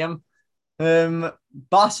Stadium.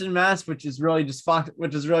 Boston, Mass, which is really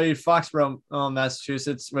Foxborough,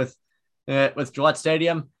 Massachusetts, with Gillette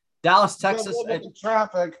Stadium. Dallas, Texas. The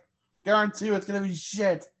traffic. Guarantee you it's gonna be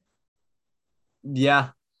shit. Yeah.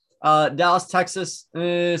 Dallas, Texas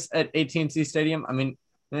is at AT&T Stadium. I mean,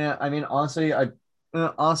 yeah. I mean, honestly, I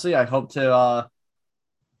hope to.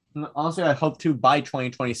 Honestly, I hope to by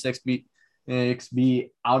 2026 be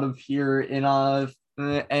out of here and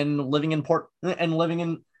living in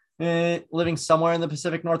living somewhere in the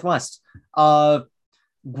Pacific Northwest. Guadalajara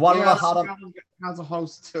has a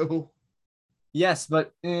host too. Yes,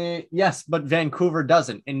 but Vancouver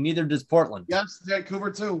doesn't, and neither does Portland. Yes,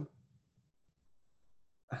 Vancouver too.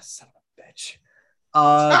 Son of a bitch.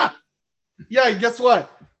 Yeah, guess what?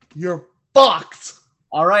 You're fucked.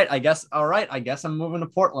 All right, I guess I'm moving to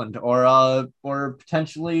Portland or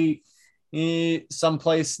potentially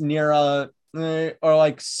someplace near or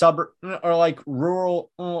like suburb or like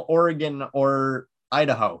rural Oregon or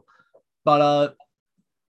Idaho. But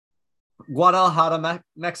Guadalajara,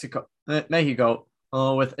 Mexico with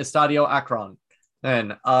Estadio Akron.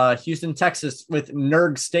 And Houston, Texas with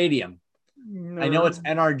NERG Stadium. I know it's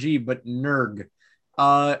NRG, but NERG.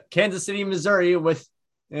 Kansas City, Missouri with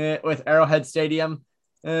Arrowhead Stadium.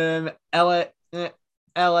 LA,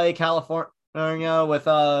 California with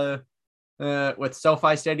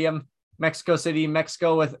SoFi Stadium. Mexico City,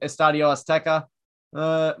 Mexico with Estadio Azteca.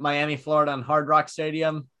 Miami, Florida and Hard Rock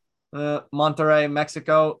Stadium. Monterrey,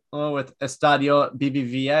 Mexico with Estadio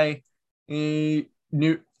BBVA.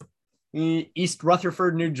 East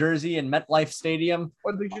Rutherford, New Jersey and MetLife Stadium.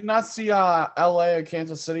 But did you not see LA or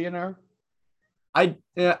Kansas City in there? I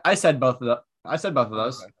said both of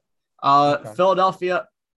those. Okay. Philadelphia,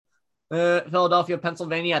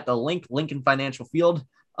 Pennsylvania at the Lincoln Financial Field.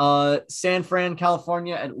 San Fran,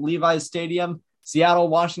 California at Levi's Stadium. Seattle,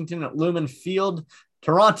 Washington at Lumen Field.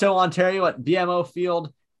 Toronto, Ontario at BMO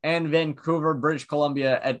Field. And Vancouver, British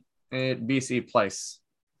Columbia at BC Place.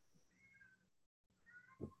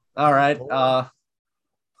 All right. Oh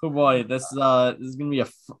boy, this is gonna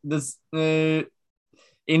be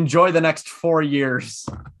enjoy the next 4 years.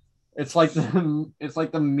 It's like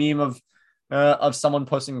the meme of someone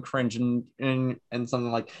posting cringe and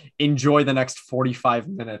something like enjoy the next 45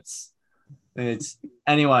 minutes. It's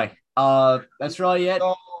anyway. That's really it.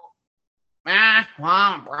 Bro. And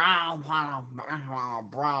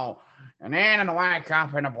then in the wake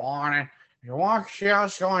up in the morning, you want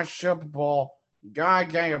Shell's going Super Bowl. You gotta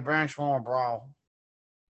get your bench warm, bro.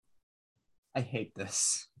 I hate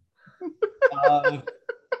this.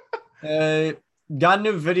 Got a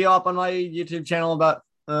new video up on my YouTube channel about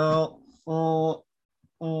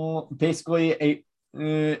basically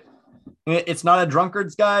it's not a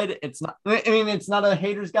drunkard's guide. It's not. I mean, it's not a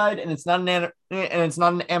hater's guide, and it's not an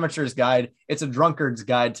amateur's guide. It's a drunkard's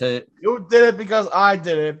guide to. You did it because I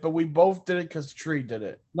did it, but we both did it because Tree did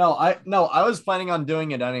it. No, I was planning on doing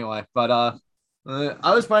it anyway, but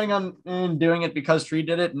I was planning on doing it because Tree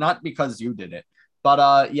did it, not because you did it.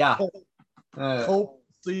 But yeah. Hope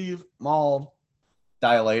Steve Mauled.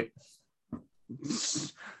 Dilate.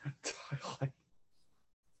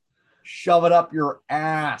 Shove it up your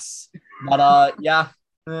ass. But yeah.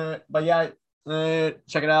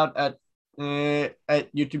 check it out at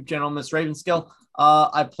YouTube channel Miss Ravenskill.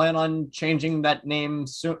 I plan on changing that name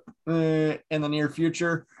soon in the near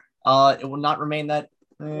future. It will not remain that.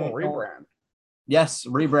 Rebrand. Yes,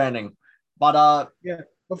 rebranding. But Yeah,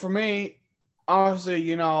 but for me, honestly,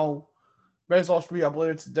 baseball should be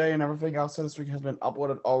uploaded today, and everything else this week has been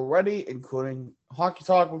uploaded already, including Hockey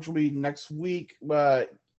Talk, which will be next week.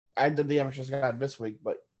 But I did the amateur guide this week,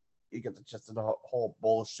 but you get the gist of the whole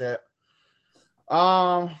bullshit.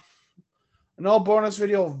 No bonus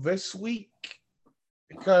video this week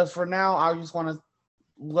because for now I just want to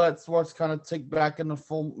let sports kind of take back in the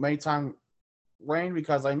full Maytime reign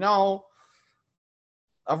because I know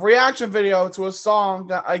a reaction video to a song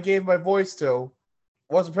that I gave my voice to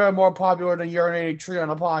was apparently more popular than Urinating Tree on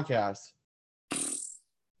a podcast.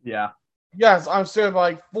 yeah. Yes, I'm serious,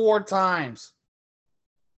 like 4 times.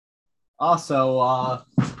 Also,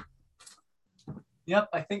 yep,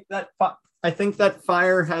 I think that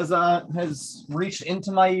fire has reached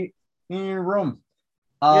into my room.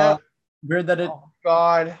 Yeah. Weird that it Oh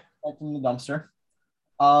God. in the dumpster.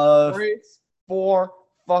 3, 4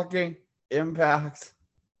 fucking impacts.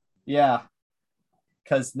 Yeah.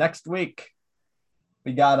 Because next week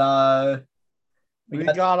we got We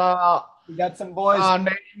got some boys.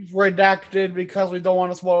 names redacted because we don't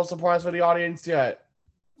want to spoil a surprise for the audience yet.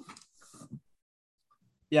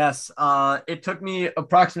 Yes. It took me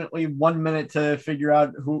approximately 1 minute to figure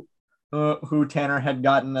out who Tanner had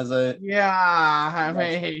gotten as a. Yeah, I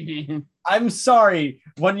mean, I'm sorry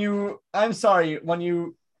when you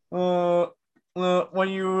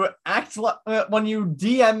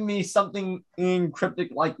DM me something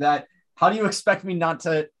cryptic like that. How do you expect me not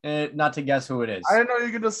to guess who it is? I didn't know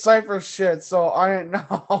you could decipher shit, so I didn't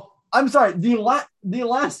know. I'm sorry. The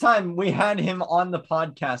last time we had him on the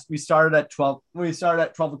podcast, we started at 12. We started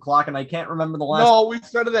at 12 o'clock, and I can't remember the last. No, we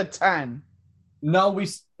started at 10. No, we.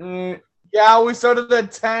 Yeah, we started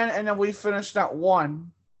at 10, and then we finished at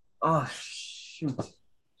 1. Oh shoot,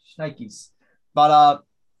 shnikes. But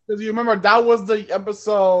because you remember that was the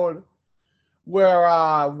episode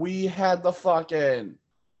where we had the fucking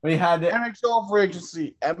NHL free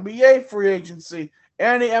agency, NBA free agency,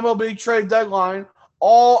 and the MLB trade deadline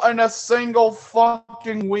all in a single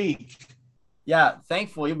fucking week. Yeah,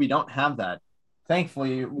 thankfully we don't have that.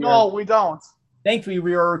 Thankfully, we don't. Thankfully,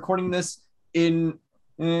 we are recording this in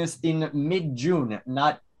mid-June,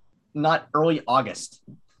 not early August.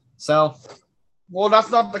 So, well, that's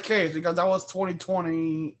not the case because that was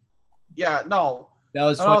 2020. Yeah, no, that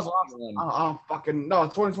was 2021. I don't fucking no,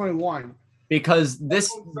 2021. Because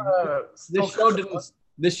this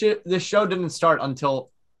show didn't start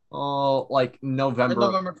until like November.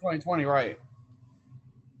 November 2020, right?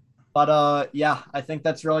 But yeah, I think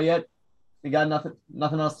that's really it. We got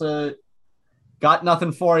nothing else to. Got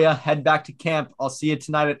nothing for you. Head back to camp. I'll see you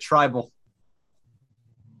tonight at Tribal.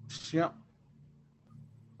 Yep.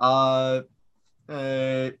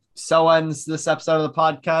 So ends this episode of the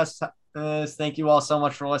podcast. Thank you all so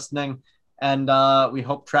much for listening, and we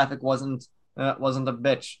hope traffic wasn't a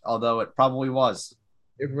bitch, although it probably was.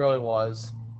 It really was.